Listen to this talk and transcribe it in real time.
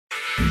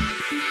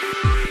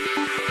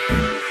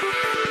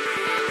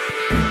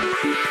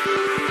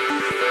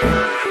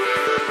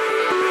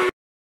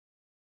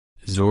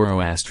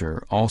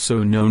Zoroaster,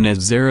 also known as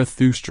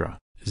Zarathustra,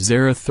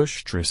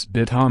 Zarathustra's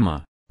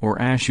Bitama, or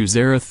Ashu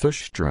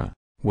Zarathustra,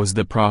 was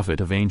the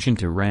prophet of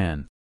ancient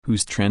Iran,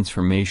 whose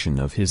transformation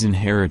of his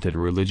inherited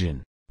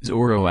religion,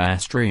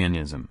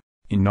 Zoroastrianism,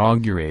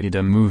 inaugurated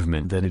a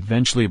movement that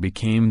eventually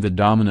became the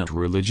dominant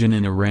religion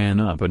in Iran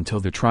up until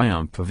the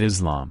triumph of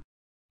Islam.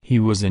 He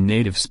was a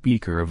native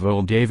speaker of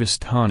Old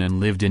Avestan and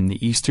lived in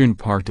the eastern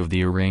part of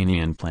the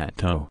Iranian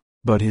plateau,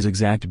 but his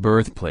exact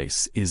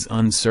birthplace is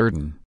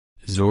uncertain.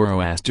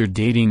 Zoroaster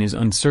dating is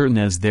uncertain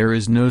as there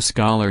is no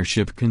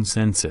scholarship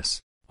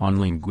consensus on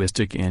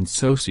linguistic and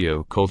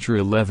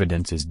socio-cultural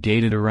evidence is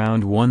dated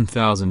around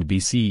 1000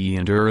 BCE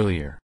and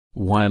earlier,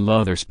 while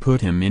others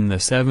put him in the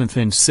 7th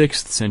and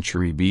 6th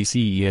century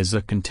BCE as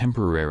a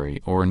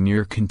contemporary or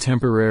near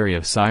contemporary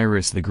of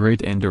Cyrus the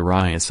Great and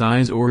Darius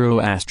I.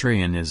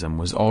 Zoroastrianism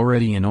was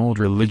already an old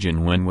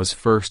religion when was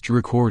first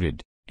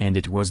recorded, and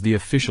it was the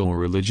official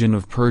religion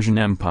of Persian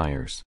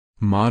empires,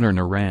 modern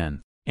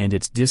Iran, and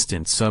its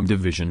distant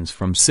subdivisions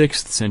from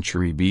 6th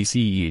century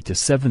BCE to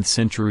 7th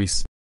century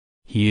CE.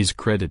 He is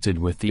credited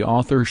with the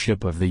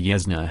authorship of the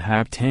Yezna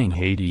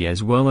Haptanghati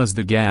as well as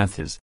the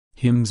Gathas,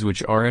 hymns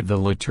which are at the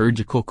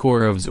liturgical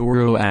core of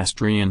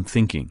Zoroastrian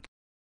thinking.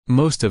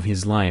 Most of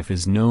his life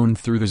is known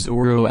through the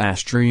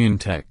Zoroastrian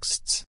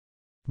texts.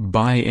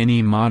 By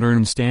any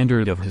modern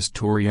standard of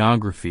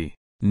historiography,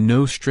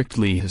 no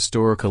strictly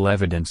historical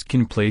evidence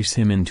can place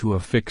him into a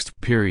fixed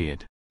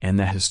period, and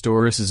the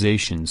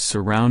historicizations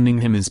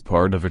surrounding him is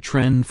part of a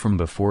trend from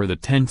before the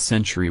 10th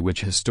century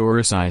which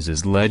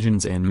historicizes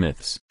legends and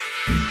myths.